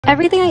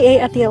Everything I ate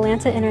at the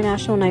Atlanta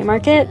International Night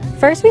Market.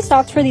 First, we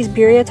stopped for these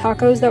birria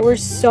tacos that were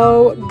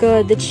so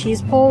good. The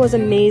cheese pull was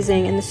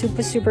amazing and the soup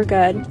was super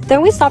good.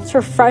 Then we stopped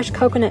for fresh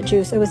coconut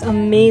juice. It was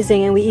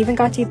amazing, and we even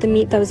got to eat the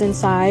meat that was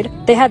inside.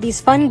 They had these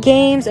fun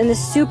games and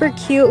this super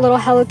cute little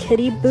Hello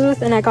Kitty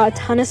booth, and I got a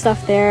ton of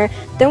stuff there.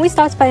 Then we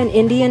stopped by an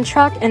Indian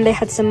truck and they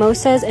had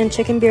samosas and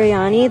chicken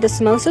biryani. The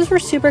samosas were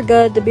super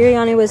good. The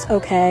biryani was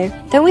okay.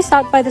 Then we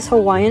stopped by this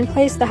Hawaiian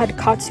place that had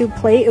katsu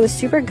plate. It was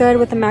super good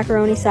with the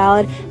macaroni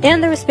salad,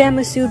 and there was spam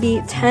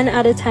musubi. 10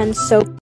 out of 10, so